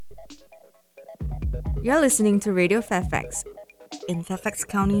You're listening to Radio Fairfax in Fairfax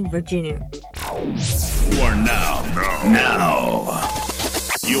County, Virginia. You are now.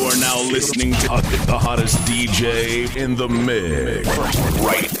 You are now listening to the hottest DJ in the mix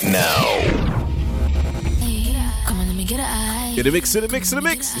right now. Come on, let me get an eye. In the mix.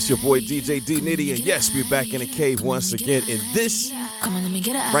 It's your boy DJ Dnitty, and yes, we're back in the cave once again. And this, Come on, let me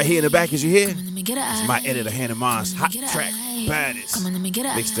get an eye. right here in the back, as you hear, Come on, let me get an eye. it's my editor Hannah Mons hot track, baddest. Come on, let me get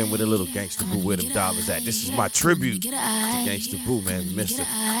an eye. Mixed in with a little Gangsta Boo, where them dollars at. This is my tribute to Gangsta Boo, man.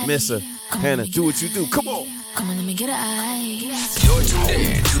 Mr. Hannah, do what you do. Come on. Come on, let me get an eye. You're tuned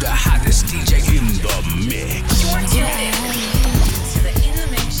in to the hottest DJ in the mix. You're tuned in to the In the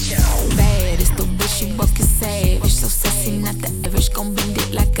Mix show. Bad, it's the way she walk is savage. So sassy, not the average. Gon' bend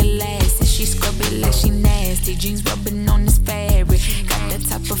it like a lass. And she scrub it like she nasty. Jeans rubbing on this fabric. Got that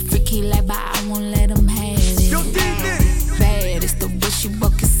type of freaky like, but I won't let him have it. Bad, it's the way she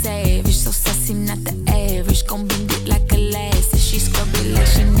walk is savage. So sassy, not the average. Gon' bend it like a lass. And she scrub it like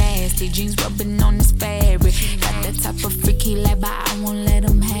she nasty. Jeans rubbing on this fabric. Got that type of freaky like, but I won't let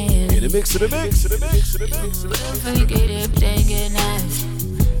him have it. In the mix. Real fake it if they get nice.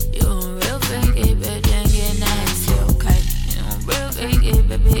 You real fake it, but they get nasty, okay? You real fake it,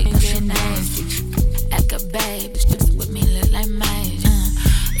 but they get nasty. Like a baby, just with me look like magic.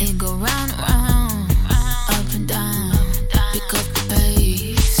 It go round and round, up and down. Pick up the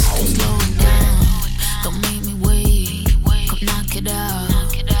pace, don't slow it down. Don't make me wait, come knock it out.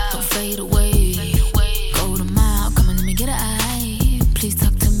 Don't fade away, go to mile. Come on, let me get an eye. Please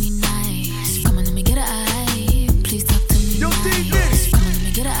talk to me nice. Come on, let me get an eye. Please talk to me nice. Come on, let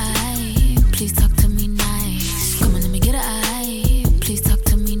me get an eye. Please talk to me nice. Come on, let me get an eye. Please talk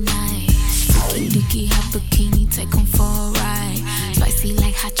to me nice. Dicky, hot bikini, take 'em for a ride. Spicy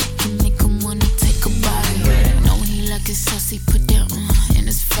like hot chicken, make 'em wanna take a bite. Know when he like his saucy, put that in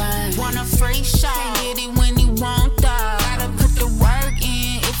his fire. Want a free shot, get it when he want that. Gotta put the work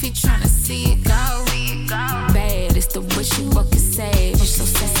in if he tryna see it go. Bad, it's the way she walk is savage. So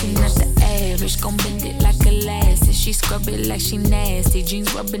sassy, not the average. Gon' bend it like a lass. And she scrub it like she nasty.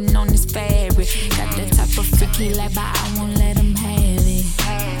 Jeans rubbing on this fabric. Got that type of freaky like, but I won't let him have it.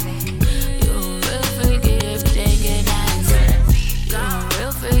 You real fake it if they get nasty. You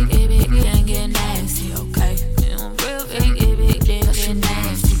real fake it if they get nasty, okay? You real fake it if they get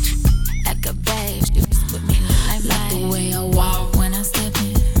nasty. Like a babe, you with me like the way I walk when I step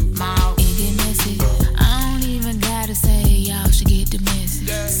in. It get messy. I don't even gotta say y'all should get the message.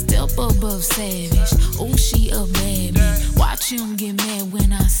 Step above savage. Oh, she a baby. Watch him get mad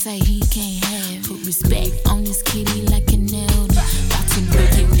when I say he can't have. Put respect on this kitty like an elder. About to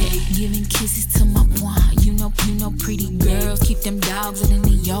break your neck, giving kisses to my wine. You know, pretty girls keep them dogs in the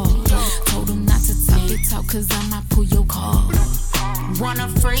yard. Told them not to talk the talk, cause I might pull your car. Want a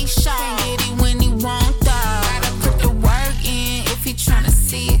free shot, get it when he want that. Gotta put the work in if he tryna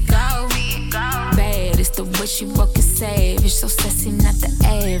see it go. Bad, it's the way she walk is savage. So sassy, not the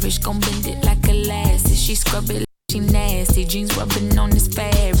average. Gon' bend it like a lass. And she scrub it like she nasty. Jeans rubbing on this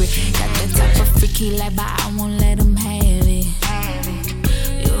fabric. Got that type of freaky like, but I won't let him have it.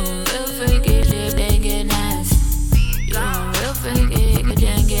 You real fake it if they get nasty. You real fake it if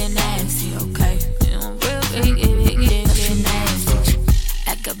they get nasty, okay? You real fake it if they get nasty.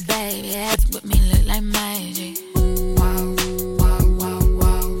 Like a baby, ass with me look like magic. Wow, wow, wow, wow,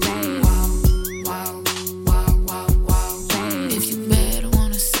 wow, wow, wow, wow. If you bad, I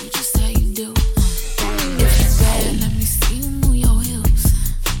wanna see just how you do. If you bad, let me see you move your hips.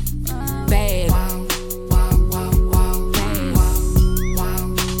 Bad. Wow, wow, wow, wow, wow, wow,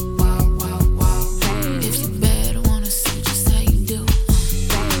 wow, wow. If you bad, I wanna see just how you do.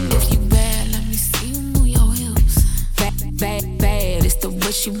 If you bad, let me see you move your hips. Bad, it's the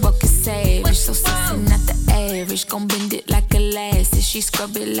way she walk is savage. So sassy, not the average. Gon' bend it like a lass. And she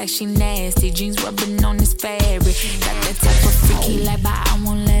scrub it like she nasty. Jeans rubbing on this fabric. Got that type of freaky like, but I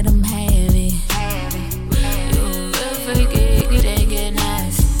won't let him have it. You real fake it if they get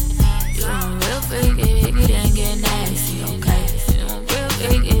nasty. You real fake it if they get nasty, okay? You real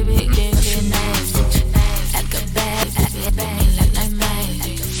fake it if they get nasty. Like a bad, like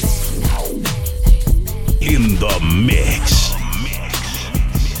magic. In the mix.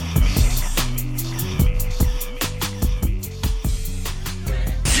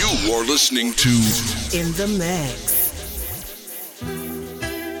 You are listening to In the Mix.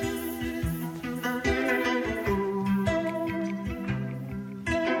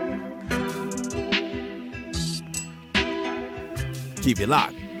 Keep it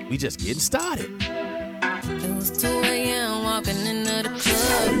locked. We just getting started. It was 2 a.m. walking into the club.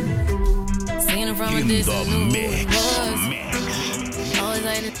 Seen her from a distance, knew who it was. Always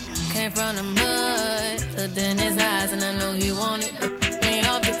like this came from the mud. Looked in his eyes and I know he wanted me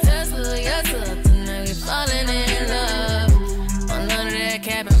off the Tesla, yes sir. Tonight we falling in love. On none of that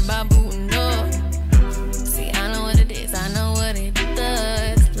capping by booting up. See, I know what it is, I know what it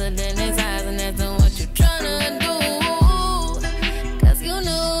does. Looked in his eyes and that's what you're trying to do. Cause you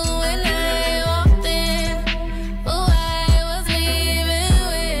knew when I walked in who I was leaving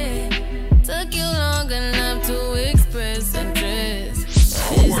with. Took you long enough to express interest.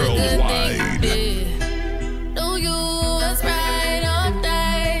 But it's a good thing you did. Knew you was right or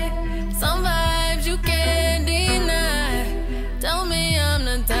die. Some vibes you can't deny. Tell me I'm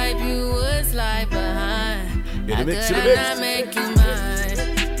the type you would slide behind. In the mix, in the How could I mix. not make you mine?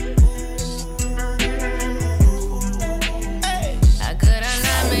 How could I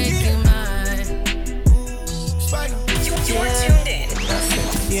not make you mine? You're tuned in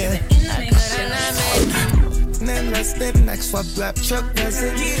Yeah. in the How mix could I show. not make you Then let's step next swap rap truck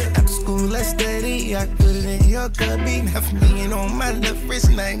doesn't. After school, let's study. I put it in your cubby. Now for me and on my left wrist,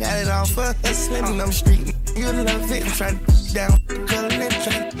 and I got it all for hustling. And I'm street, you love it. Try to down, color and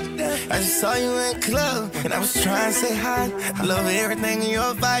try. I just saw you in club, and I was trying to say hi. I love everything in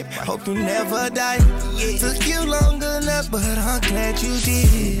your vibe. Hope you never die. Took you long enough, but I'm glad you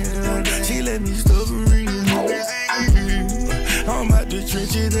did. She let me stop reading. I'm out the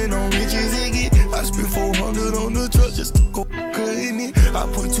trenches and on riches it get. I spent 400 on the truck just to go in it. I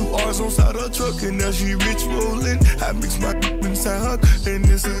put 2 R's on side of the truck and now she rich rolling. I mix my inside her and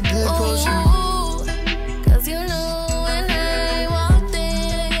it's a good potion. Ooh, cause you knew when I walked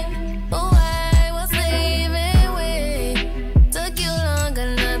in who I was leaving with. Took you long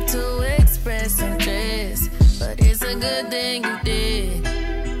enough to express interest. But it's a good thing you did.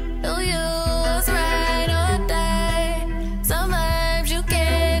 Knew you was right or die. Some vibes you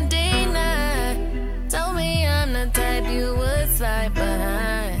can't deny. Tell me I'm the type you would slide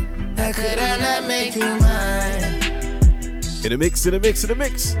behind. How could I not make you mine? In the mix, in the mix, in the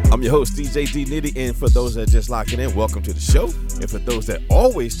mix. I'm your host, DJ Dnitty, and for those that are just locking in, welcome to the show. And for those that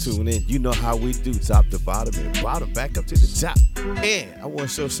always tune in, you know how we do, top to bottom and bottom back up to the top. And I want to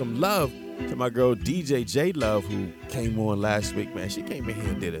show some love to my girl DJ J Love, who came on last week, man. She came in here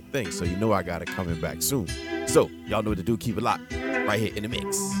and did her thing, so you know I got her coming back soon. So y'all know what to do. Keep it locked right here in the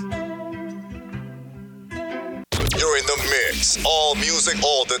mix. You're in the mix. All music,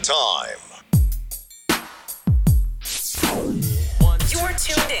 all the time. You're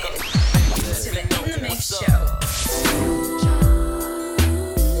tuned in to the In the Mix show.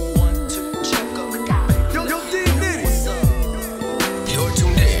 You're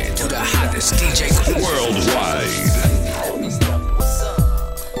tuned in to the hottest DJ Worldwide.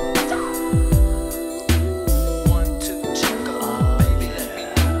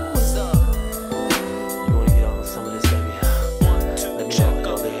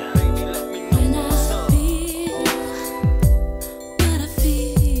 When I feel what I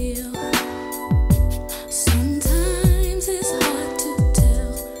feel, sometimes it's hard to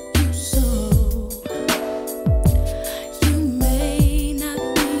tell you so. You may not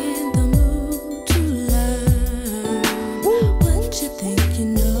be in the mood to learn.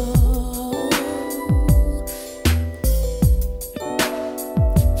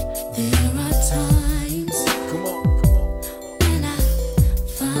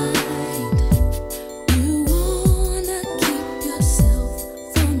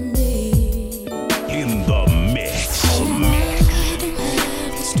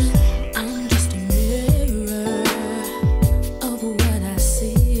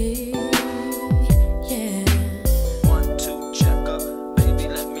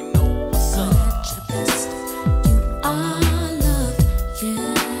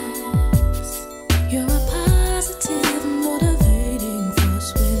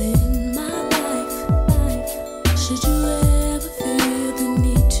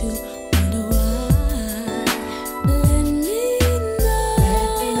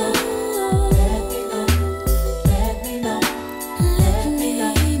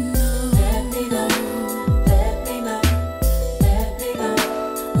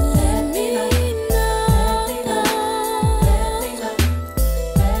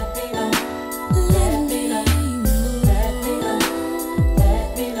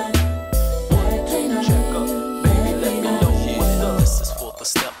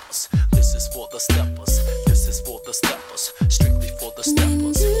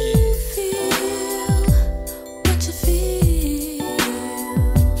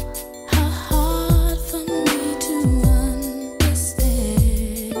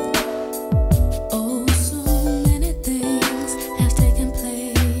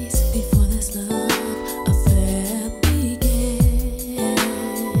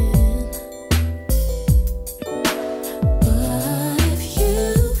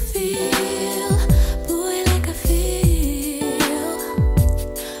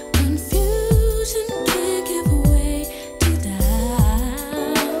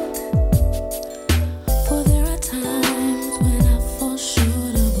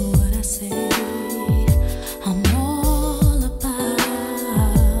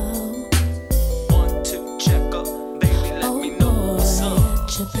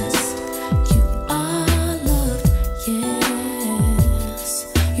 your best. You are loved, yes.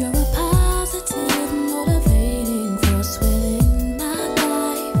 You're a positive, motivating force within my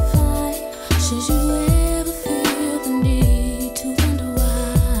life. Should you ever feel the need to wonder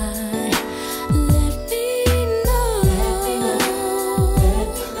why, let me know. Let me know.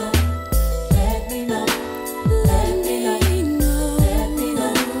 Let me know. Let me know. Let me know.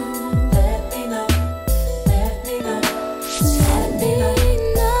 Let me know. Let me know. Let me know.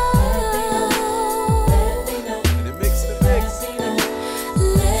 Let me know. In the mix, in the mix.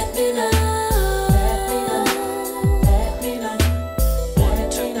 Let me know. Let me know. One,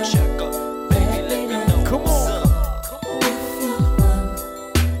 two, check up. Baby, let me know. Come what's on. up. If you want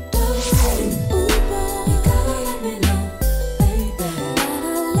to, ooh boy, you gotta let me know, baby.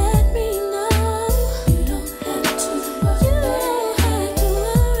 Gotta let me know. You don't have to worry. You don't have to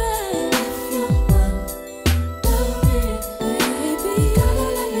worry. If you want to, baby, you gotta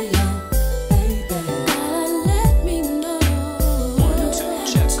let me know, baby. Gotta let me know. One, two,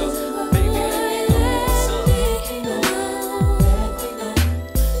 check up. Baby, let me know what's up. You don't have to worry.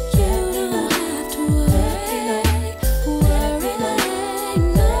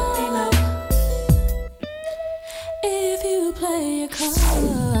 If you play your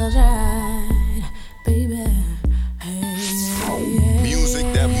cards right, baby. Hey, Music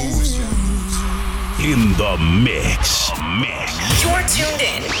that moves you. In the mix. You're tuned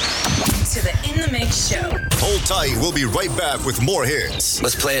in to the In the Mix show. Hold tight, we'll be right back with more hits.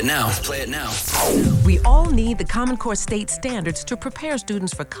 Let's play it now. Let's play it now. We all need the Common Core state standards to prepare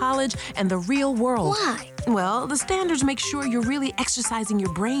students for college and the real world. Why? Well, the standards make sure you're really exercising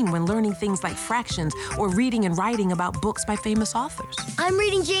your brain when learning things like fractions or reading and writing about books by famous authors. I'm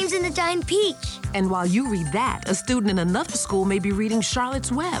reading James and the Giant Peach. And while you read that, a student in another school may be reading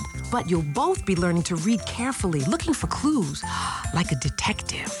Charlotte's Web. But you'll both be learning to read carefully, looking for clues, like a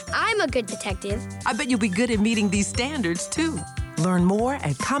detective. I'm a good detective. I bet you'll be good at meeting these standards, too. Learn more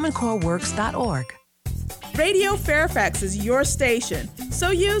at commoncoreworks.org. Radio Fairfax is your station, so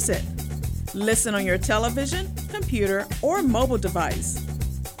use it. Listen on your television, computer, or mobile device.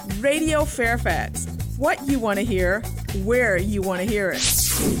 Radio Fairfax. What you want to hear, where you want to hear it.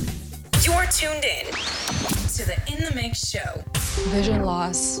 You're tuned in to the In the Mix show. Vision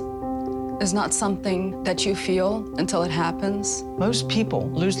loss is not something that you feel until it happens. Most people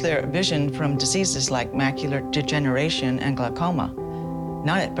lose their vision from diseases like macular degeneration and glaucoma,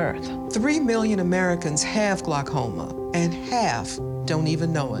 not at birth. 3 million Americans have glaucoma, and half don't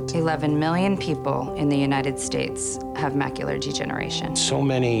even know it. 11 million people in the United States have macular degeneration. So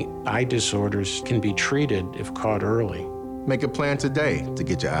many eye disorders can be treated if caught early. Make a plan today to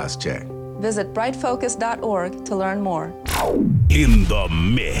get your eyes checked. Visit brightfocus.org to learn more. In the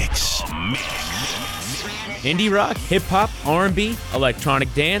mix. Indie rock, hip hop, R&B,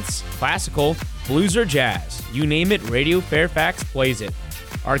 electronic dance, classical, blues or jazz. You name it, Radio Fairfax plays it.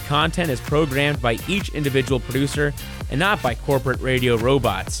 Our content is programmed by each individual producer and not by corporate radio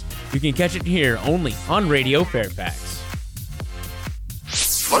robots. You can catch it here only on Radio Fairfax.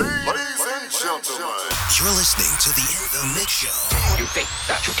 Ladies and gentlemen, You're listening to the In the Mix show. You think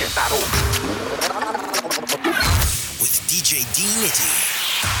that you can battle? With DJ Dnitty.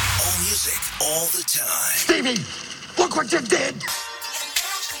 All music, all the time. Stevie, look what you did.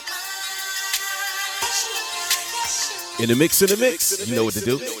 In the mix, you know what to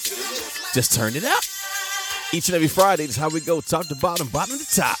do. Just turn it up. Each and every Friday is how we go top to bottom, bottom to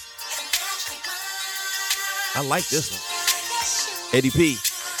top. I like this one. Eddie P.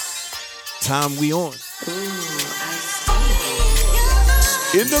 Time we on.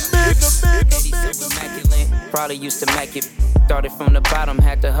 In the mix. Probably used to make it. Started from the bottom,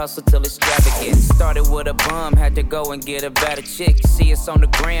 had to hustle till it's extravagant. Started with a bum, had to go and get a better chick. See us on the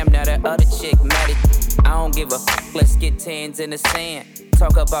gram, now that other chick mad it. I don't give a f, let's get tens in the sand.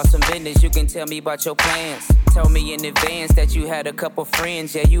 Talk about some business, you can tell me about your plans. Tell me in advance that you had a couple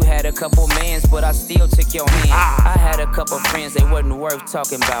friends. Yeah, you had a couple mans, but I still took your hand. I had a couple friends, they wasn't worth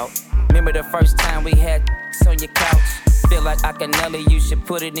talking about. Remember the first time we had on your couch? Feel like Acanelli, you should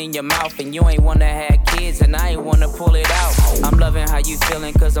put it in your mouth. And you ain't wanna have kids, and I ain't wanna pull it out. I'm loving how you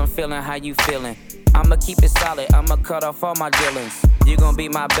feeling, cause I'm feeling how you feeling. I'ma keep it solid, I'ma cut off all my dealings. You gon' be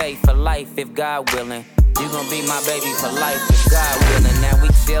my babe for life if God willing. You gon' be my baby for life if God willing. Now we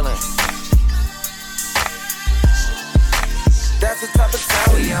chillin'. That's the type of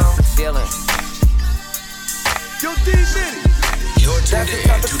time we on. Chillin'. Yo, Dnitty. You're tuned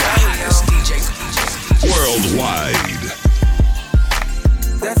in to the hottest DJ worldwide.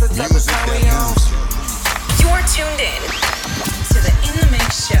 That's the type of time we on. You're tuned in to the In the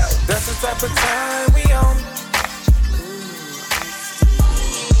Mix show. That's the type of time we on.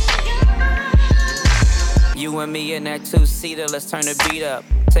 You and me in that two-seater, let's turn the beat up.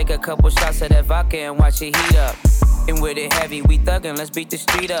 Take a couple shots of that vodka and watch it heat up. And with it heavy, we thuggin', let's beat the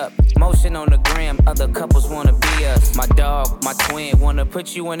street up. Motion on the gram, other couples wanna be us. My dog, my twin, wanna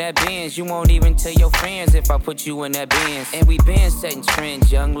put you in that Benz. You won't even tell your friends if I put you in that Benz. And we been setting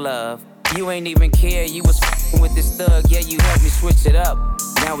trends, young love. You ain't even care, you was f***ing with this thug. Yeah, you helped me switch it up.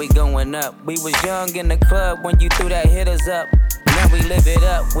 Now we going up. We was young in the club when you threw that hitters up. Now we live it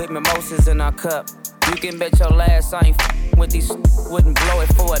up with mimosas in our cup. You can bet your last I ain't f***ing with these, wouldn't blow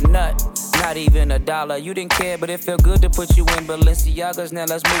it for a nut. Not even $1. You didn't care, but it felt good to put you in Balenciagas. Now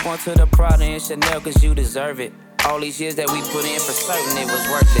let's move on to the Prada and Chanel, cause you deserve it. All these years that we put in for certain, it was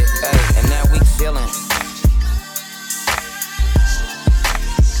worth it. Ay, and now we chillin'.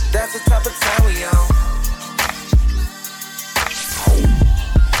 That's the type of time we on.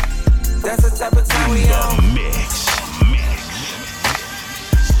 That's the type of time we on. Mix.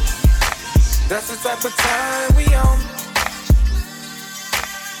 That's the type of time we on.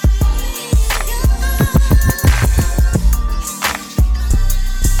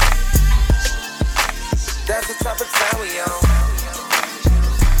 That's the type of time we on.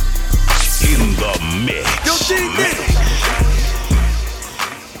 In the mix. Yo, Dnitty.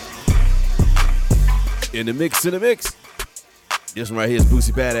 In the mix, in the mix. This one right here is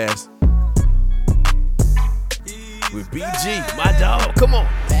Boosie Badass. With BG, my dog. Come on.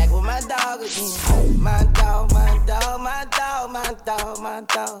 Back with my dog again. My dog, my dog, my dog, my dog, my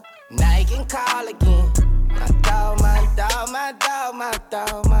dog. Now you can call again. My dog, my dog, my dog, my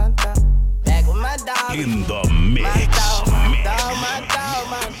dog, my dog. Back with my dog In again. the mix. My dog, my dog, my dog,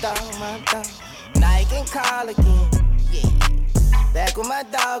 my dog, my dog. Now you can call again. Yeah. Back with my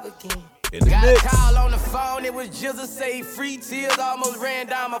dog again. In the Got mix. a call on the phone, it was just a say free. Tears almost ran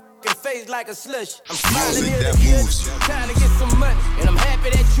down my fucking face like a slush. I'm smiling here to here, trying to get some money. And I'm happy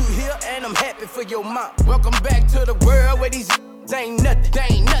that you here, and I'm happy for your mom. Welcome back to the world where these ain't nothing.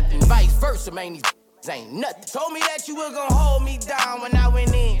 They ain't nothing. Vice versa, man, these ain't nothing. Told me that you was gonna hold me down when I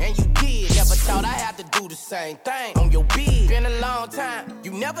went in, and you did. Never thought I had to do the same thing on your bed. Been a long time.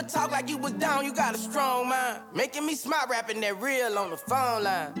 You never talk like you was down, you got a strong mind. Making me smart rapping that real on the phone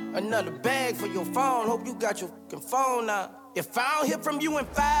line. Another bag for your phone, hope you got your fucking phone now. If I don't hear from you in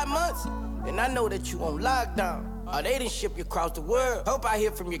 5 months, then I know that you on lockdown. Or they didn't ship you across the world. Hope I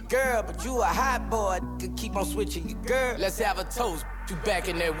hear from your girl, but you a hot boy. Could keep on switching your girl. Let's have a toast. You back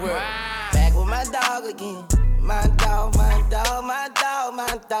in that world. Back with my dog again. My dog, my dog, my dog,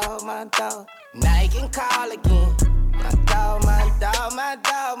 my dog, my dog. Now you can call again. My dog, my dog, my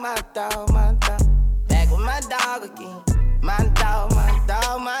dog, my dog, my dog. Back with my dog again. My dog, my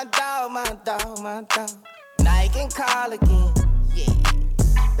dog, my dog, my dog, my dog. Now you can call again. Yeah.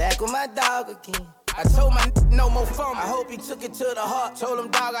 Back with my dog again. I told my no more phone. I hope he took it to the heart. Told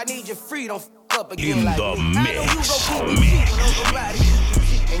him, dog, I need your freedom. F up again In like the me. I know you mix. gon' keep me cheating on somebody.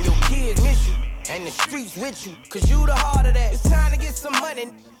 And your kids miss you. And the streets with you. Cause you the heart of that. It's time to get some money.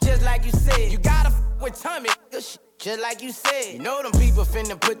 Just like you said. You gotta f with Tommy. Just like you said. You know them people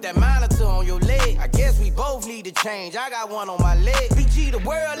finna put that monitor on your leg. I guess we both need to change. I got one on my leg. BG, the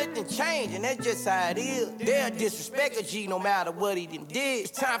world, it done change. And that's just how it is. They'll disrespect a G no matter what he done did.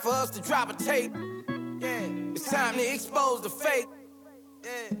 It's time for us to drop a tape. Yeah. It's time to expose the fake.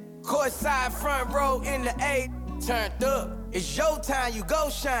 Yeah. Courtside front row in the A. Turned up. It's your time, you go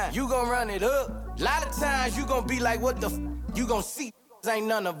shine. You gon' run it up. Lot of times you gon' be like, what the f? You gon' see ain't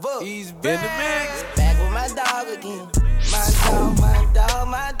none of us. He's back. In the mix. Back with my dog again. My dog, my dog,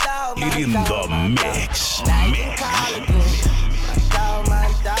 my dog, my In dog, the my mix. dog. Now you can call again. My dog, my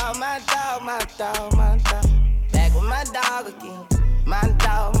dog, my dog, my dog, my dog. Back with my dog again. My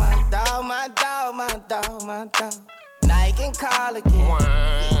dog, my dog, my dog, my dog, my dog. Now you can call again.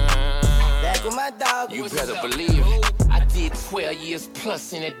 Back with my dog You again. better believe it. I did 12 years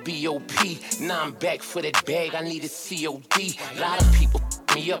plus in that BOP. Now I'm back for that bag, I needed COD. A lot of people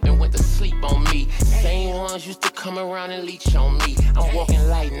f***ed me up and went to sleep on me. Same ones used to come around and leech on me. I'm walking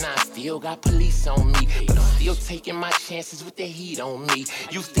light now, still got police on me. But I'm still taking my chances with the heat on me.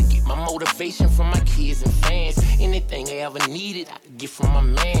 Used to get my motivation from my kids and fans. Anything I ever needed, I could get from my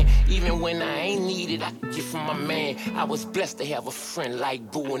man. Even when I ain't needed, I could get from my man. I was blessed to have a friend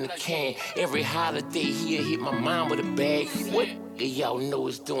like Boo in the can. Every holiday he'll hit my mom with a bag. What y'all know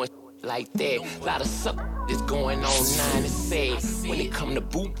is doing like that? Lot of suck is going on 9 and sad. When it come to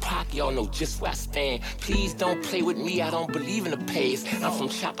boot pock, y'all know just where I stand. Please don't play with me, I don't believe in the past. I'm from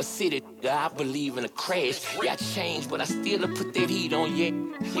Chopper City, I believe in a crash. Yeah, I changed, but I still put that heat on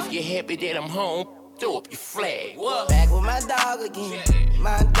you. If you're happy that I'm home, throw up your flag. What? Back with my dog again.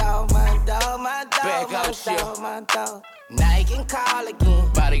 My dog, my dog, my dog, Back my out dog, here. my dog. Now you can call again.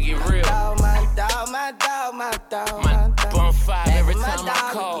 About to get real. My dog, my dog, my dog, my dog, my bonfire every time I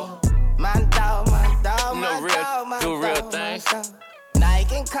call. My dog, do real things. Now you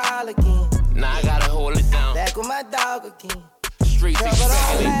can call again. Now I gotta hold it down. Back with my dog again. Streets Trouble don't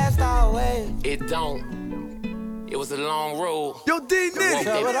expecting last always. it don't. It was a long road. Yo, Dnitty. Walk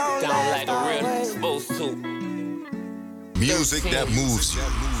that down like a real supposed to. Music that moves you.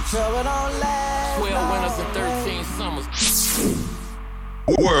 Trouble don't last 12 winters and 13 summers.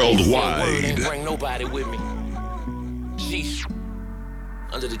 Worldwide. Ain't bring nobody with me. G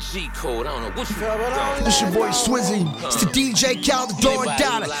under the G code. I don't know what you got. This your boy Swizzy. It's the DJ Cal, the Dawn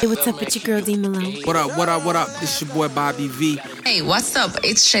Dollar. Hey, what's up? It's your girl D Malone. What up, what up, what up? This your boy Bobby V. Hey, what's up?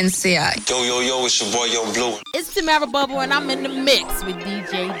 It's Shensia. Yo, it's your boy Young Blue. It's Tamara Bubble, and I'm in the mix with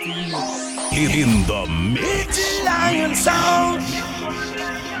DJ D. In the mix. Lion sound.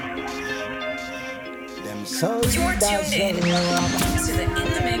 You're tuned in to the In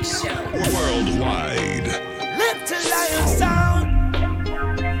the Mix show. Worldwide. Little Lion sound.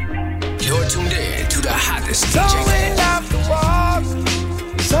 You're tuned in to the hottest So DJ. we love to walk,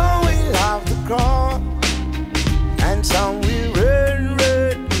 so we love to crawl, and some we run,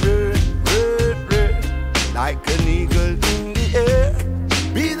 like an eagle in the air.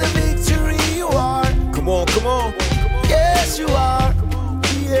 Be the victory you are. Come on, come on. Yes, you are.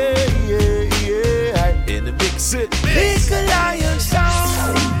 Yeah. In the big city. Little Lion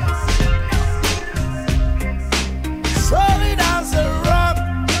sound. Solid as a rock.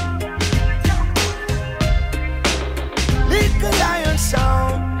 Little Lion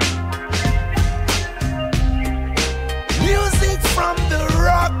sound. Music from the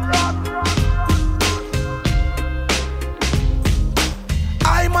rock.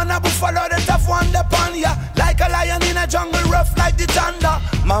 I'm on a buffalo, the tough one upon ya. Like a lion in a jungle, rough like the thunder.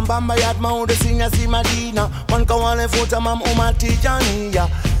 Man bamba yat ma the singer si Madina. Man ka wale futa mam umati janiya.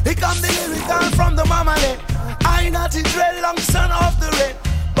 He come the lyrical from the mamale. I not the dreadlong son of the red.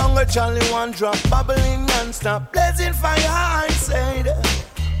 Bunga Charlie one drop, bubbling non-stop. Blazing fire, I said.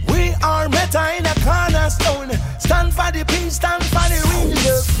 We are meta in a cornerstone. Stand for the peace, stand for the real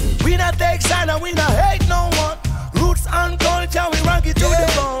love. We not take side and we not hate no one. Roots and culture, we rock it to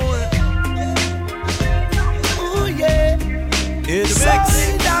the bone. Ooh yeah. In the mix.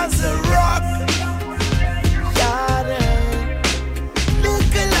 Solid as a rock.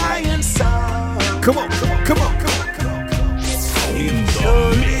 Little Lion sound. Come on. In the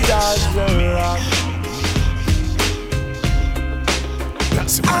Solid as a rock.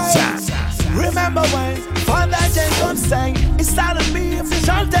 Remember when Father Jacob sang, "It's sad of me if you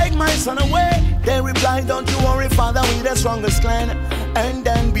shall take my son away." They replied, "Don't you worry, Father, we the strongest clan." And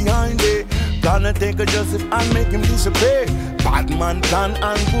then behind it, gonna take a Joseph and make him disappear. Bad man plan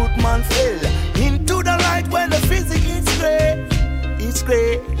and good man fail. Into the light where the physics is great. It's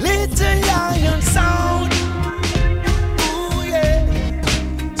great. Little Lion sound. Ooh yeah.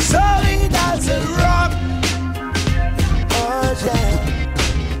 Solid as a rock. Oh yeah.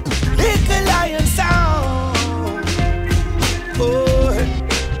 Little Lion sound. Oh,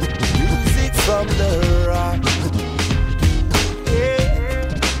 music from the rock. Yeah.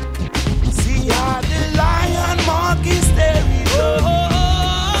 See how the lion mark his territory.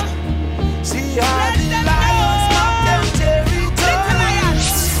 See how the lions mark them territory.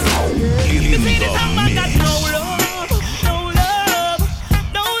 In the mix.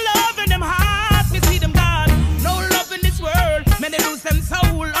 No love in them hearts. Me see them God. No love in this world. Men they lose them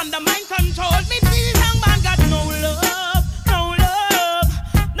soul under mind control. Me see this young man got no love,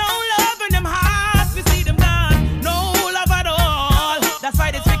 no love in them hearts. Me see them God. No love at all. That's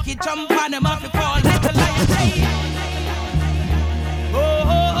why this wicked jump on them off the fall. Little Lion say, oh.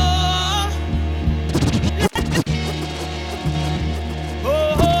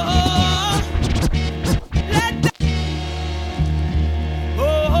 Let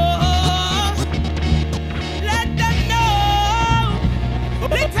them know.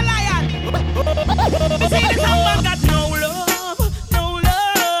 Little Lion. Me see this young man got no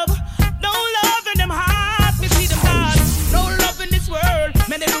love in them hearts. Me see them God. No love in this world.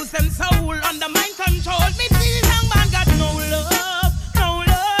 Men they lose them soul under mind control. Me see this young man got no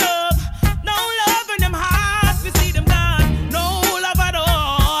love in them hearts. Me see them God. No love at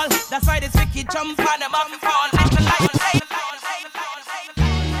all. That's why this wicked jump on them off and fall. Little Lion.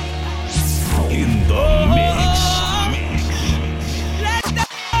 In the mix. Let them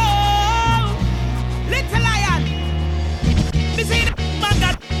go. Little Lion. Me see the man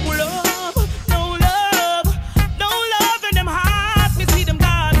got no love in them hearts. Me see them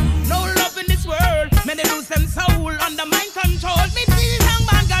God. No love in this world. Men they lose them soul under mind control. Me see this young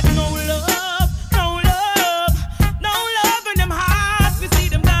man got no love in them hearts. Me see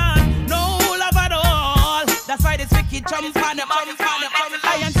them God. No love at all. jump on them.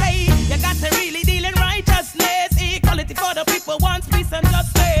 Lion say, you got to really deal in righteousness. Equality for the people wants peace and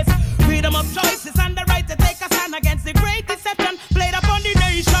justice. Freedom of choices and the right to take a stand against the great deception played upon the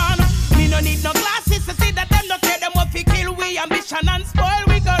nation. Me no need no glasses to see that them no care. Them what fi kill we ambition and spoil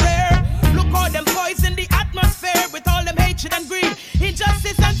we career. Look how them poison the atmosphere with all them hatred and greed,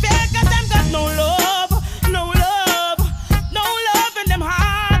 injustice and fear. Cause them got no love, no love, no love in them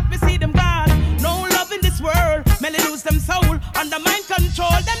heart. We see them God, no love in this world. May they lose them soul under mind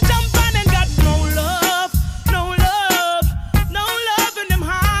control. Them jump on and got no love, no love, no love in them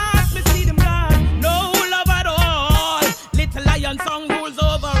heart. We see them God, no love at all. Little Lion song rules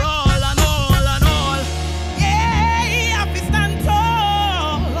over all and all and all. Yeah, happy stand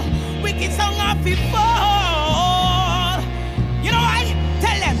tall. Wicked song happy fall. You know I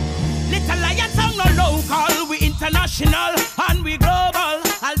tell them, Little Lion song no local, we international and we global.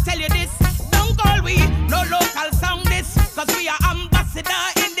 I'll tell you this, don't call we no local song this, cause we are ambassador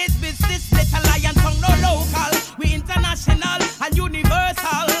in this business. Little Lion song no local, we international and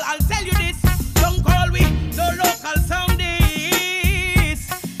universal. I'll tell you this, don't call we no local song this.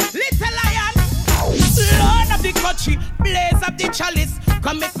 Little Lion, Lord of the country, blaze up the chalice.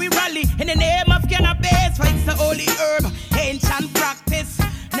 Come make we rally in the name of cannabis, for it's the holy herb, ancient practice.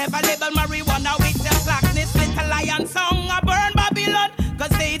 Never label marijuana with the slackness. Little Lion song a burn Babylon,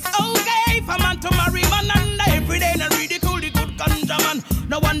 cause say it's okay for man to marry man, and every day and ridicule the good ganja man.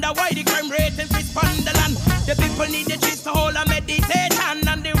 No wonder why the crime rate is respond the land. The people need the trees to hold a meditation,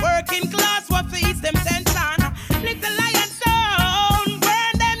 and the working class what for ease them tension. Little Lion song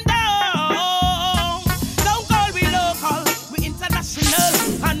burn them down. Don't call we local, we international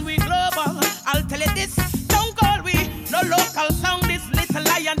and we global. I'll tell you this, don't call we no local song. This Little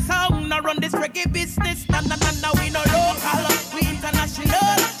Lion song now run this reggae business. Nah, we no local, we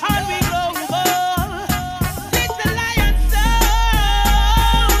international and we global. Little Lion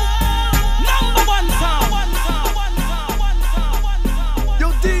song, number one song. Yo,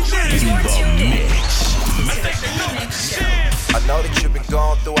 DJ. I know that you've been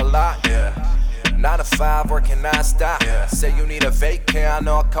going through a lot. 9 to 5, working non-stop. Say you need a vacay, I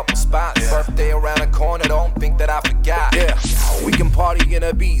know a couple spots. Birthday around the corner, don't think that I forgot. We can party in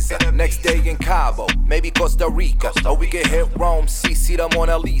Ibiza, next day in Cabo, maybe Costa Rica. Or we can hit Rome, see the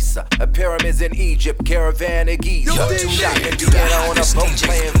Mona Lisa. A pyramids in Egypt, caravan in Giza. Shocking Vienna on a boat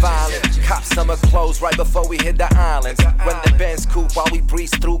playing violin. Cop summer clothes right before we hit the islands. Run the Benz coupe while we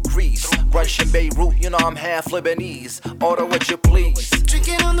breeze through Greece. Russian Beirut, you know I'm half Lebanese. Order what you please.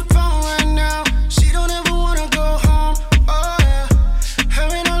 Drinking on the phone right now. She don't ever wanna go home. Oh yeah. Her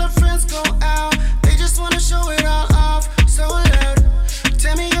and all her friends go out. They just wanna show it all off. So loud.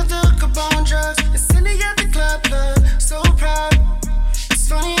 Tell me you're the hook up on drugs. And Cindy at the club. So proud. It's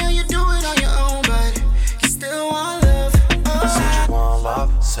funny how you do it on your own, but you still want love. Oh. Said you want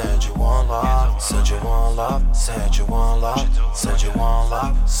love. Said you want love. Said you want love. Said you want love. Said you want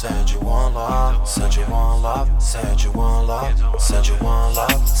love. Said you want love. Said you want love. Said you want love. Said you want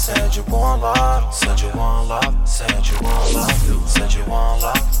love. Said you want love. Said you want love. Said you want love. Said you want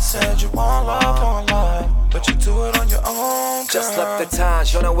love. Said you want love. But you do it on your own, girl. Just left the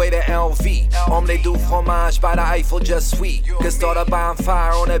Taj on the way to LV. Omelette du fromage by the Eiffel, just sweet. Could start a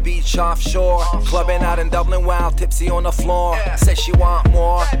bonfire on the beach offshore. Clubbing out in Dublin, wild tipsy on the floor. Says she want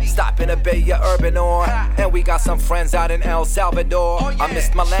more. Stop in a Bay or Urban Ore. And we got some friends out in El Salvador. I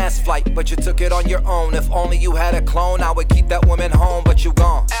missed my last flight, but you took it on your own. If only you had a clone, I would keep that woman home, but you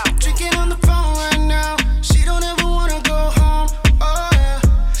gone. Drinking on the phone right now. She don't ever wanna go home. Oh yeah.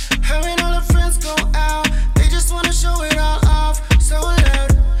 Her and all her friends go out. They just wanna show it all off. So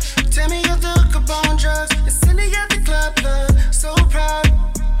loud. Tell me you're the hook up on drugs. And Cindy at the club. So proud.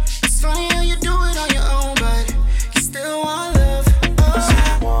 It's funny how you do it on your own, but you still want love. Oh. Said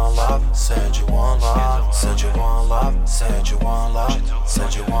you want love. Said you want love. Said you want love. Said you want love.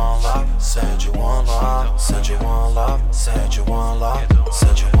 Said you want love. Said you want love. Said you want love. Said you want love.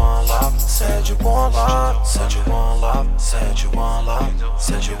 Said you want love. Said you want love. Said you want love. Said you want love.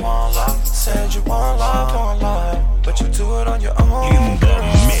 Said you want love. Said you want love. But you do it on your own. In the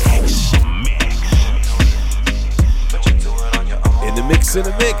mix. But you do it on your own. In the mix, in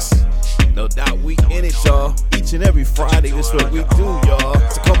the mix. No doubt we in it, y'all. Each and every Friday, that's what we do, y'all.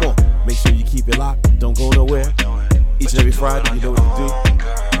 So come on, make sure you keep it locked. Don't go nowhere. Each and every Friday, you know what to do.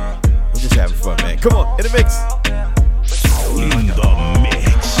 We're just having fun, man. Come on, in the mix. In the mix.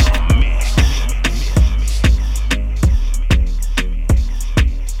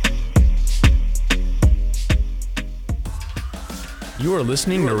 You are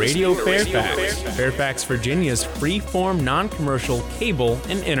listening to Radio Fairfax, Fairfax, Virginia's free-form, non-commercial cable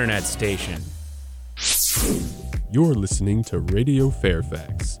and internet station. You're listening to Radio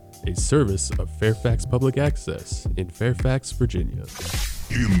Fairfax, a service of Fairfax Public Access in Fairfax, Virginia.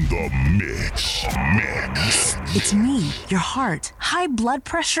 In the mix. It's me, your heart. High blood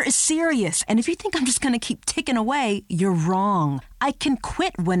pressure is serious, and if you think I'm just gonna keep ticking away, you're wrong. I can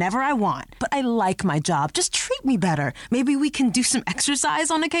quit whenever I want, but I like my job. Just treat me better. Maybe we can do some exercise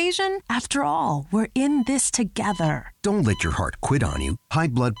on occasion? After all, we're in this together. Don't let your heart quit on you. High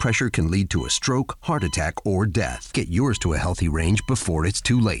blood pressure can lead to a stroke, heart attack, or death. Get yours to a healthy range before it's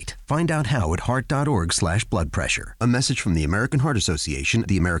too late. Find out how at heart.org/blood pressure. A message from the American Heart Association,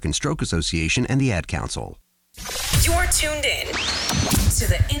 the American Stroke Association, and the Ad Council. You're tuned in to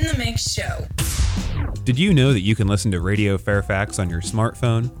the In the Mix show. Did you know that you can listen to Radio Fairfax on your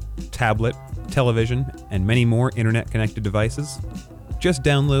smartphone, tablet, television, and many more internet-connected devices? Just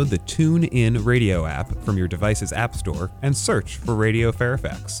download the TuneIn Radio app from your device's app store and search for Radio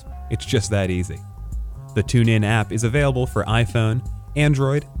Fairfax. It's just that easy. The TuneIn app is available for iPhone,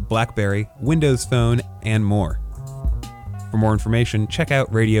 Android, BlackBerry, Windows Phone, and more. For more information, check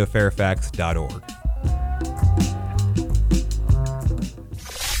out radiofairfax.org.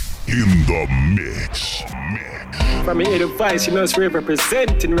 In the mix. From me advice, you know it's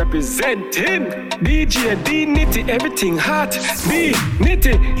representing. DJ Dnitty, everything hot.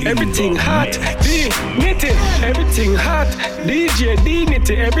 Dnitty, everything hot. Dnitty, everything hot. DJ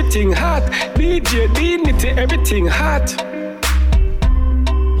Dnitty, everything hot. DJ Dnitty, everything hot.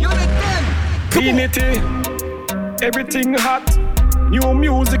 Dnitty, everything hot. New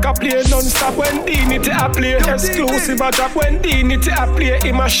music I play non-stop when Dnitty I play. Exclusive I drop when Dnitty I play.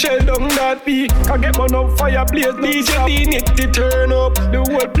 In my shell down that beat. Can get one up fireplace. DJ Dnitty turn up. The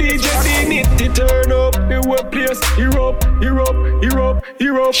whole place Dnitty turn up. The whole place Europe.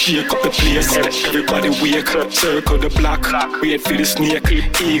 Shake up the place. Everybody wake up. Circle the block. Wait for the snake.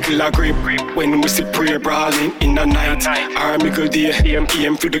 Eagle a grip. When we see prayer brawling in the night. Army go there.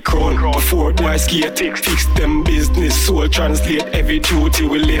 Aim for the crown. Before boys skate. Fix them business. Soul translate every duty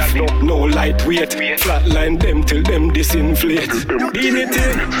we lift, no lightweight. Flatline them till them disinflate.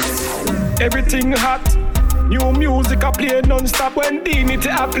 Dnitty, everything hot. New music I play non-stop when Dnitty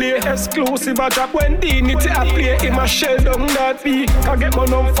I play. Exclusive I drop when Dnitty I play. In my shell down that beat. Can get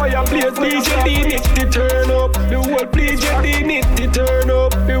one on fireplace. DJ Dnitty turn up. The whole place Dnitty turn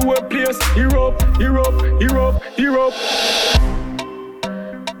up. The whole place Europe. You're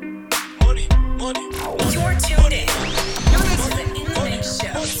tuned in.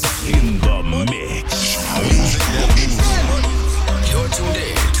 In the mix. You're tuned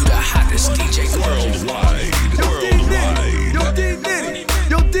in to the hottest DJ worldwide. Yo Dnitty.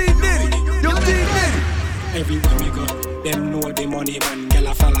 Everywhere me go, them know the money man.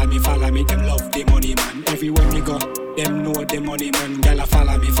 Gyal follow me, them love the money man. Everywhere me go, them know the money man. Gyal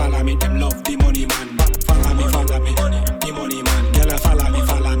follow me, them love the money man. Follow me, the money man. Gyal follow me,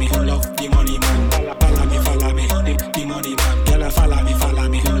 them love the money man. Follow me, the money man. Gyal follow me,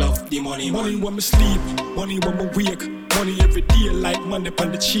 them love the money man. Money when me sleep, money when me wake. Money every day like money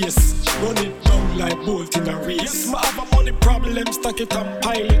on the chase. Run it down like bolt in a race. Yes, me have a money problem, stack it and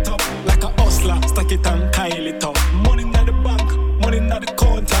pile it up. Like a hustler, stack it and pile it up. Money in the bank, money in the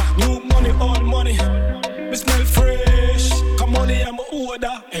counter. New money, old money. Me smell fresh. Come money, I'm a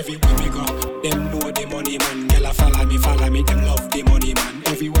order. Everywhere me go, them know the money man. Gyal follow me, them love the money man.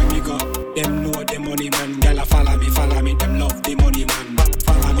 Everywhere me go, them know the money man. Gyal follow me, them love the money man.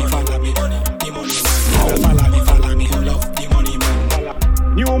 Follow me, the money man. Gyal follow me, them love the money man.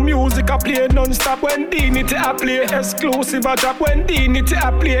 New music I play non-stop when Dnitty I play. Exclusive I drop when Dnitty I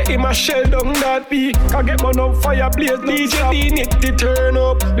play. In my shell down that beat. Can get one up fireplace. DJ Dnitty turn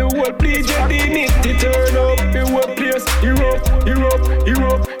up. The whole place Dnitty turn up. The whole place Europe.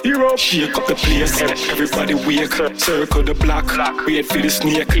 Shake up the place. Everybody wake up. Circle the block. Wait for the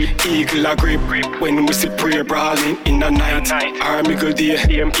snake. Eagle a grip. When we see prayer brawling in the night. Army go there.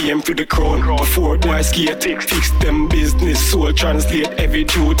 Aim for the crown. Before boys skate. Fix them business. Soul translate every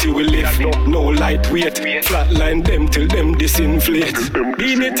duty we lift. No lightweight. Flatline them till them disinflate.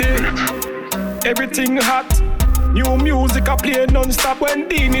 Dnitty, everything hot. New music I play non-stop when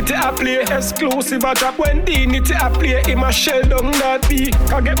Dnitty I play. Exclusive I drop when Dnitty I play. In my shell down that beat.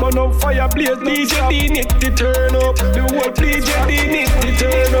 Can get one up fireplace. DJ Dnitty turn up. The whole place Dnitty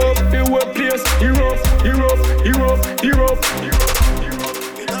turn up. The whole place Europe.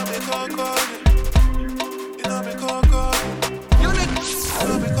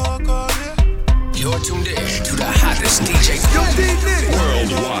 You're tuned in to the hottest DJ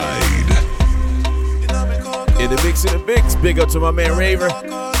worldwide. In the mix, big up to my man Raver.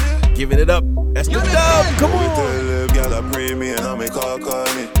 Giving it up. That's the dub. Come on. Tell girl I pray me and I make call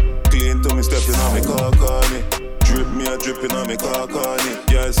me. Clean to me stepping on me call me. Drip me a dripping on me cockani.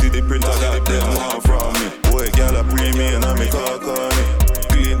 Girl see the print I got them one from me. Boy, girl a pre me and on me cockani.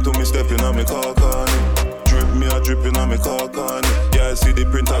 Clean to me stepping on me cockani. Drip me a dripping on me cockani. Girl see the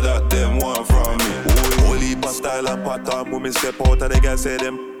print I got them one from me. Holy heap of style and pattern. When me step out and the girl say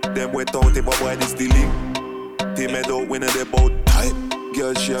them wet out if a boy this the link. Timid out when they bout tight.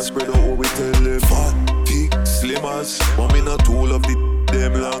 Girl she a spread out what we tell them. Fat, thick, slimmers. But me not tool of the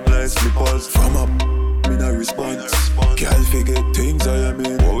them long like slippers. From up, me not response. Girl forget things I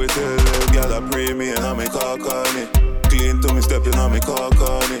mean. What we tell them. Girl I pray me and I me cockani. Clean to me stepping on me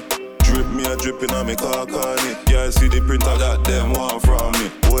cockani. Drip me a dripping on me cockani. Girl see the print I got them one from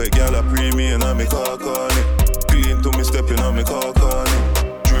me. Boy girl I pray me and I me cockani. Clean to me stepping on me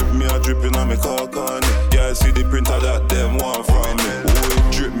cockani. Drip me a dripping on me cockani. Girl see the print I got them one from me.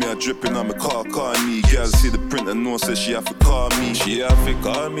 Boy drip me a dripping on me cockani. Girl see the print and know say she have to call me. She have to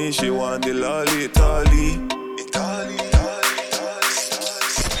call me. She want the lolly Italy.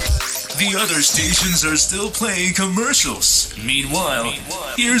 The other stations are still playing commercials. Meanwhile,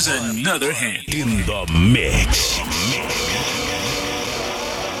 here's another hand in the mix.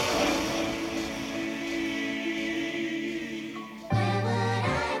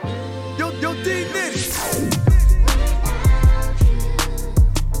 Yo, Dnitty.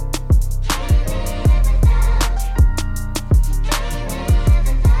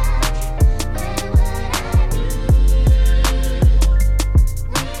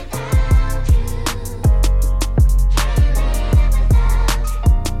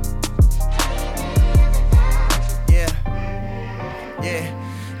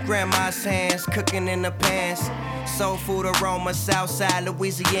 Grandma's hands cooking in the pans. Soul food aroma, Southside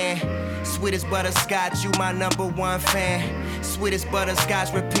Louisiana. Sweetest butterscotch, you my number one fan. Sweetest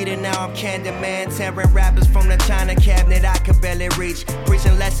butterscotch, repeating now I'm Candyman. Tearing rappers from the China cabinet I could barely reach.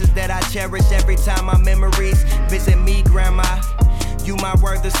 Preaching lessons that I cherish every time my memories visit me, Grandma. You my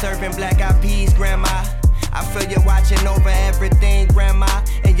worth of serving black-eyed peas, Grandma. I feel you watching over everything, Grandma.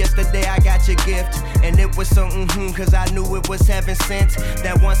 And yesterday I got your gift, and it was so cause I knew it was heaven sent.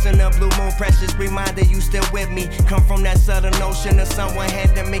 That once in a blue moon precious reminder you still with me. Come from that southern ocean of someone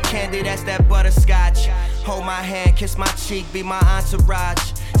handing me candy, that's that butterscotch. Hold my hand, kiss my cheek, be my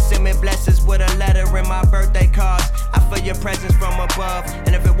entourage. Send me blessings with a letter in my birthday cards. I feel your presence from above,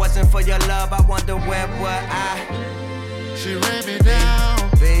 and if it wasn't for your love, I wonder where would I? She ran me down,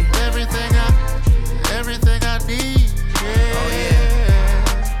 everything I need, yeah. Oh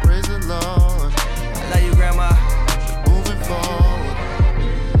yeah. Praise the Lord. I love you, Grandma. Moving forward,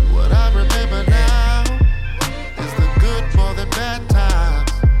 what I remember now is the good more than bad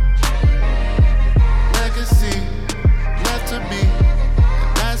times. Legacy left to me,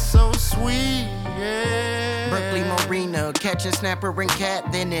 and that's so sweet, yeah. Berkeley Marina, catching snapper and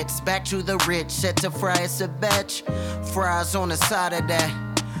cat, then it's back to the rich, set to fry us a batch. Fries on the side of that.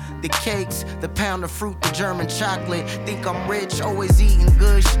 The cakes, the pound of fruit, the German chocolate. Think I'm rich, always eating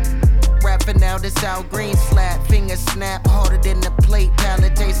good rapping out this out green slap. Finger snap, harder than the plate.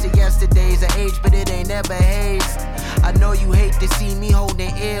 Palate taste of yesterday's age, but it ain't ever haze. I know you hate to see me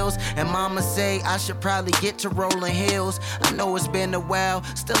holding ills, and mama say I should probably get to rolling hills. I know it's been a while,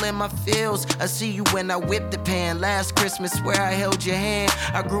 still in my feels. I see you when I whip the pan. Last Christmas, swear I held your hand.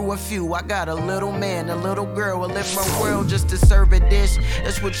 I grew a few, I got a little man, a little girl. I left my world just to serve a dish.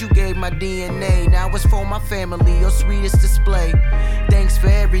 That's what you gave my DNA. Now it's for my family, your sweetest display. Thanks for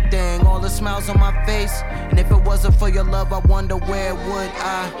everything, all the smiles on my face. And if it wasn't for your love, I wonder where would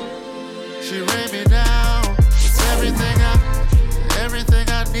I? She ran me down. Everything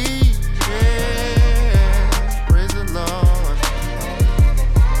I need, yeah. Praise the Lord.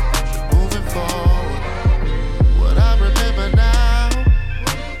 Moving forward, what I remember now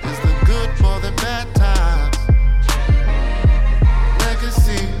is the good more than bad times.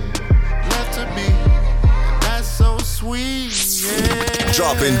 Legacy left to me, and that's so sweet, yeah.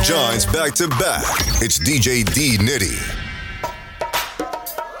 Dropping joints back to back. It's DJ Dnitty.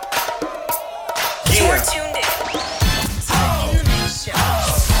 You're tuned in.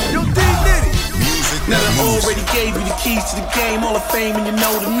 Now I already gave you the keys to the game, Hall of Fame, and you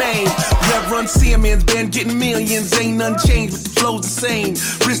know the name. Rev Run CMN's been getting millions, ain't none changed, but the flow's the same.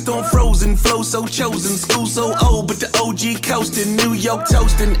 Wrist on frozen, flow so chosen, school so old, but the OG coasting. New York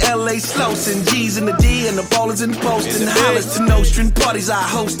toasting, LA slowsin', G's in the D and the ballers in the postin'. Hollers to Nostrin, parties I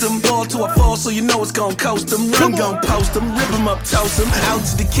host them. Ball to a fall, so you know it's gon' coast them. Run gon' post them, rip them up, toast them. Out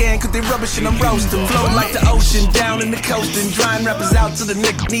to the can, cause they rubbish and I'm roastin'. Flow like the ocean, down in the coastin'. Drying rappers out to the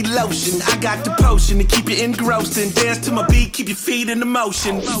niggas need lotion. I got the potion to keep you engrossed and dance to my beat, keep your feet in the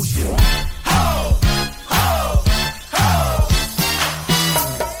motion.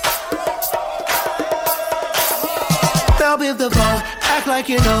 Bell with the ball, act like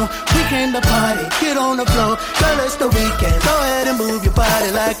you know. We came to party, get on the floor. Girl, it's the weekend. Go ahead and move your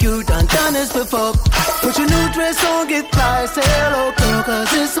body like you done this before. Put your new dress on, get fly, say hello, girl,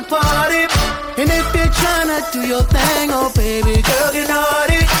 cause it's a party. And if you're tryna do your thing, oh baby, girl, get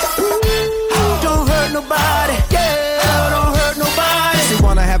naughty. Don't hurt nobody, yeah, don't hurt nobody. She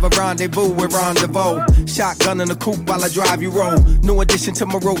wanna have a rendezvous with rendezvous. Shotgun in the coupe while I drive you roll. New addition to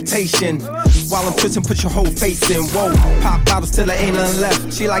my rotation. While I'm twitching, put your whole face in. Whoa, pop bottles till there ain't nothing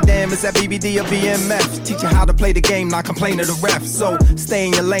left. She like, damn, is that BBD or BMF? Teach you how to play the game, not complain to the ref. So stay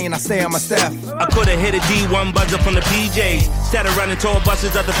in your lane, I stay on my step. I could've hit a D1 buzzer from the PJs. Instead of running tour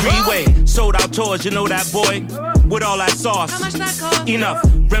buses up the freeway. Sold out tours, you know that boy? With all that sauce. How much that cost? Enough.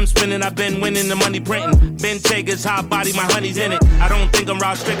 Rim spinning, I've been winning the money printing. Ben Taker's hot body, my honey's in it. I don't think I'm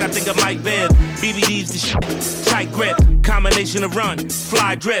Rob Strick, I think I'm Mike Viv. BBD's the shit. Tight grip, combination of run,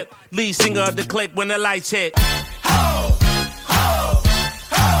 fly drip. Lead singer of the click when the lights hit.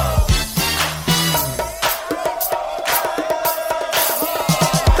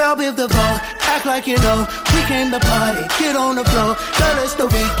 Bell with the ball, act like you know. We came to party, get on the floor. Girl, it's the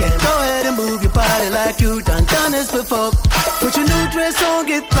weekend. Go ahead and move your body like you done this before. Put your new dress on,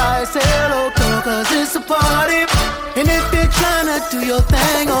 get fly, say hello, girl, cause it's a party. And if you're tryna do your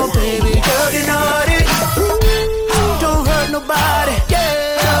thing, oh baby, girl, get naughty. Don't hurt nobody,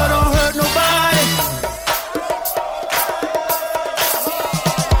 yeah, don't hurt nobody.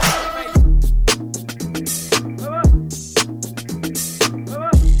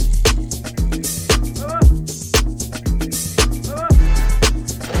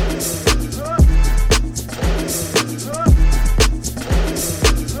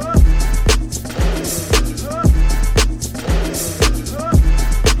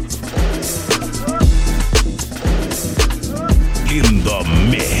 In the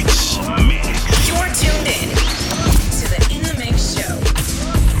mix. You're tuned in to the In the Mix show.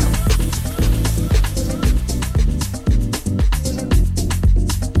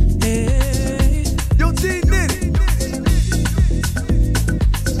 Hey, yo, Dnitty.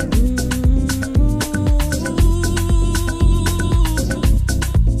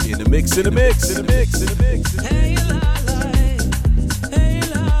 In the mix, in the mix, in the mix, in the mix. Hey, la, la, hey,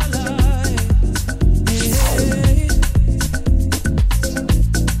 la, la, hey.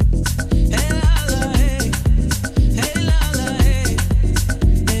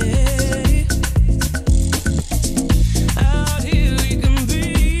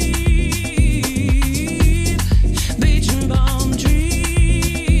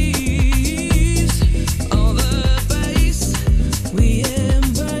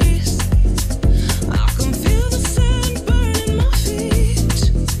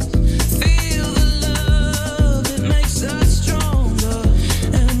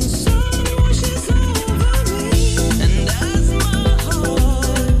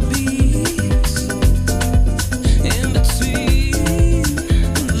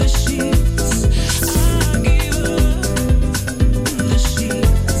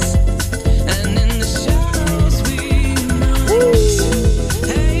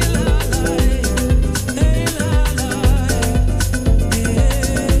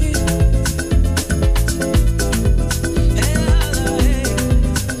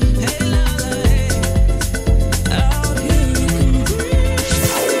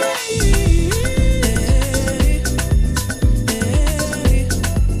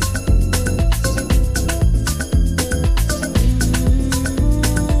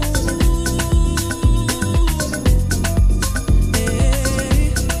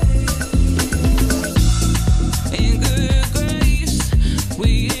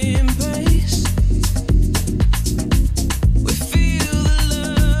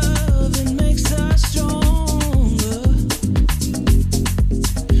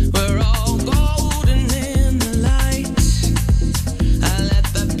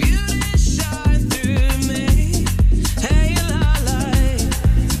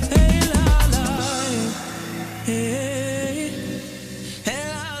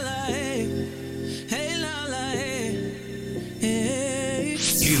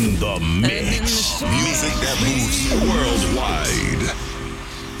 In the mix. Music that moves worldwide.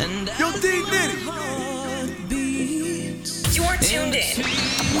 Yo, Dnitty. You're tuned in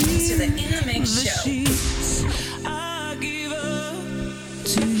to the In the Mix show. I give up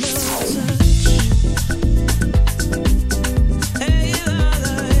to your touch.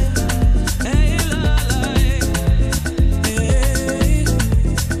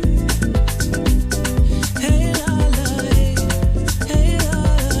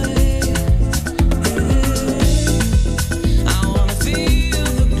 I wanna feel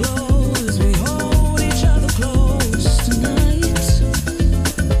the glow as we hold each other close tonight.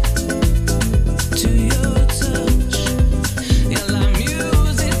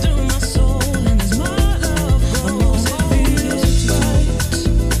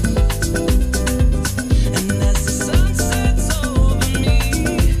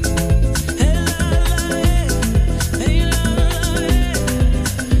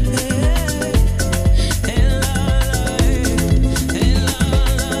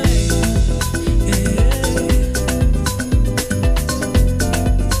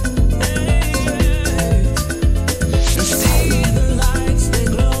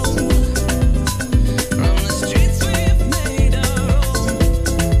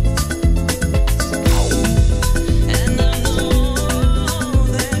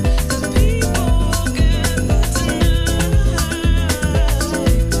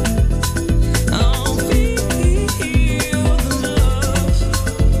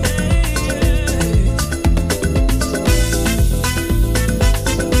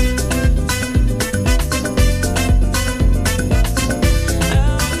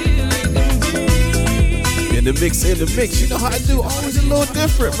 in the mix. You know how I do, always a little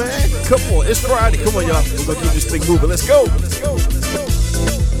different, man. Come on, it's Friday. Come on, y'all. We're gonna keep this thing moving. Let's go. Let's go. Let's go.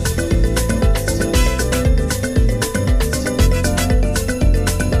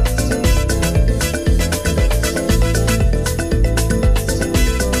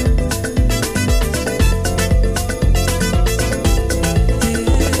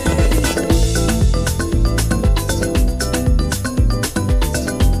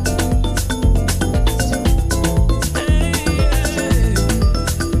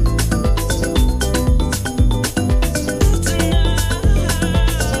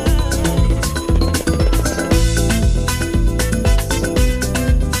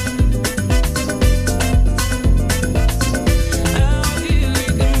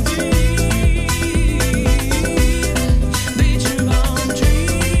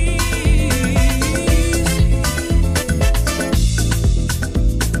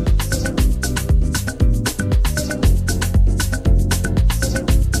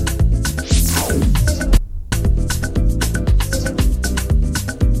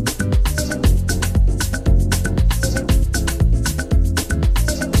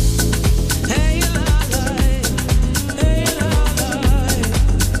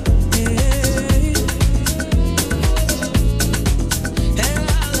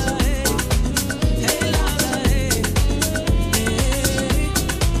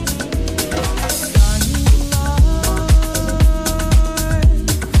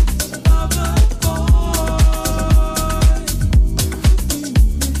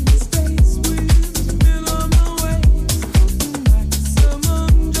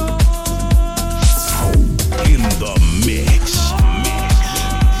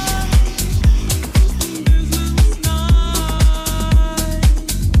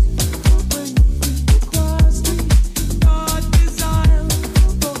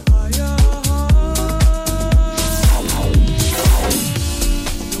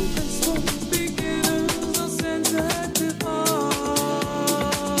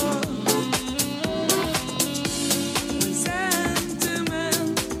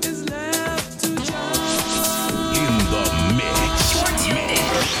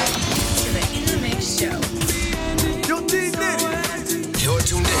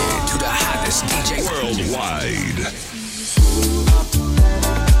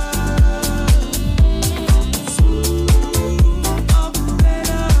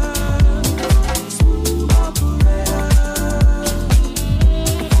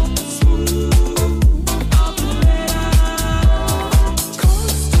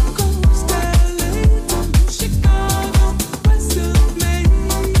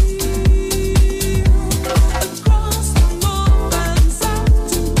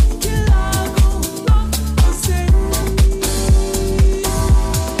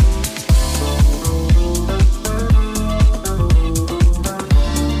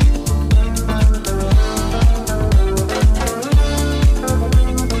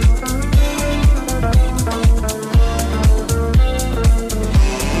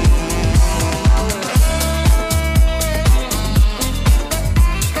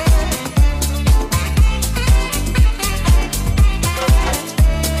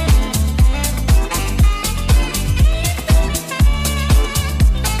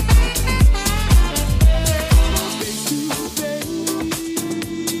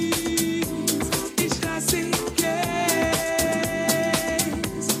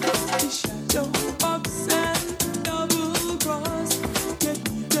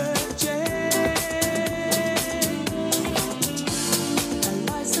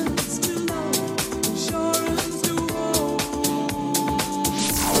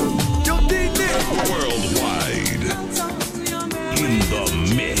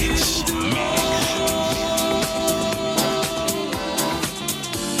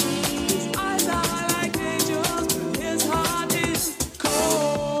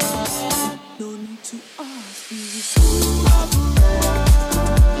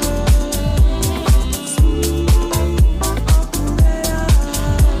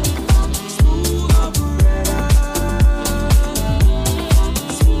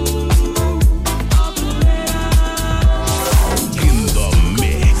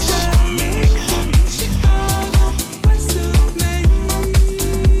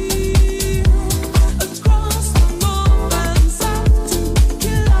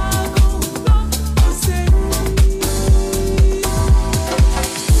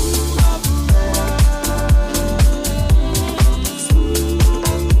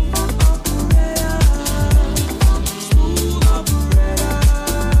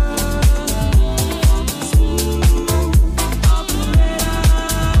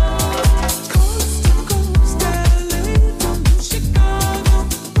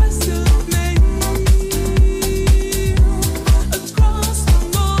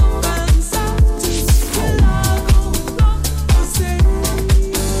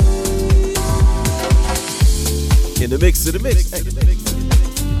 in the mix.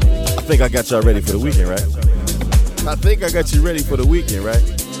 I think I got y'all ready for the weekend, right? I think I got you ready for the weekend, right?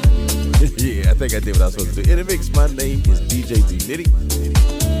 Yeah, I think I did what I was supposed to do. In the mix, my name is DJ Dnitty.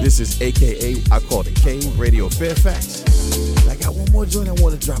 This is AKA, I call it K Radio Fairfax. I got one more joint I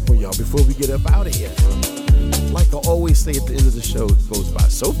want to drop on y'all before we get up out of here. Like I always say at the end of the show, it goes by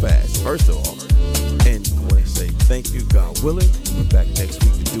so fast, first of all. And I want to say thank you, God willing. We're back next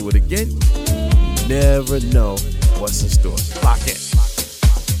week to do it again. You never know what's in store. Lock in.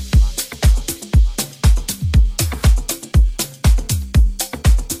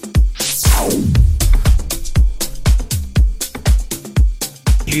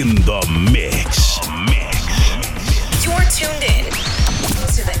 In the mix. You're tuned in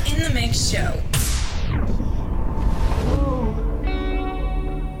to the In the Mix show.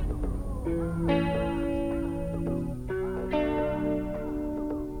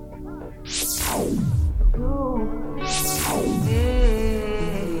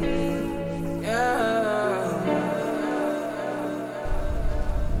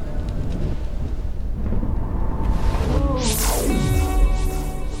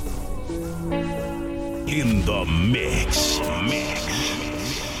 In the mix.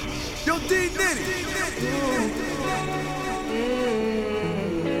 Yo, Dnitty.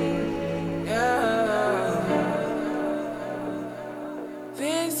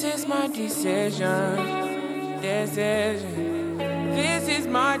 This is my decision. This is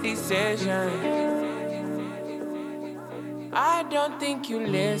my decision. I don't think you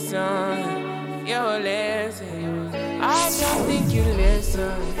listen. You listen. I don't think you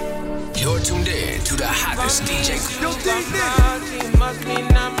listen. You're tuned in to the hottest DJ. It must mean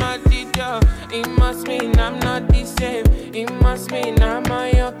I'm not the dog. It must mean I'm not the same. It must mean I'm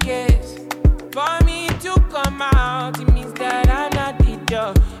on your case. For me to come out, it means that I'm not the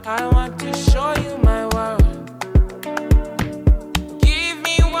dog. I want to show you my world. Give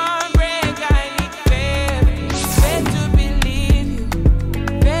me one break, I need faith. Faith to believe you,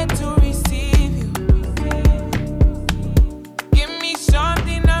 faith to receive you. Give me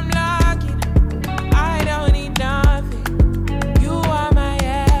something I'm lacking. I don't need nothing. You are my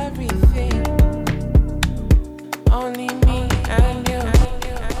everything. Only me and you.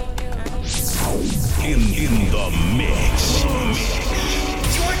 In the mix.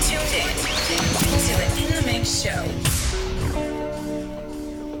 You're tuned in to the In the Mix show.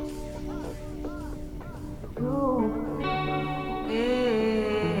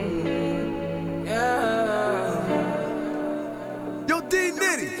 Yo,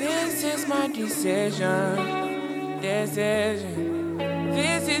 Dnitty. This is my decision. This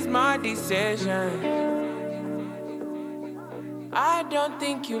is my decision. I don't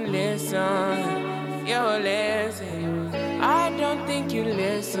think you listen. You listen. I don't think you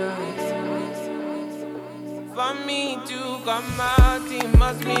listen. For me to come out, it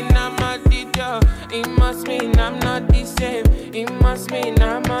must mean I'm not the dog. It must mean I'm not the same. It must mean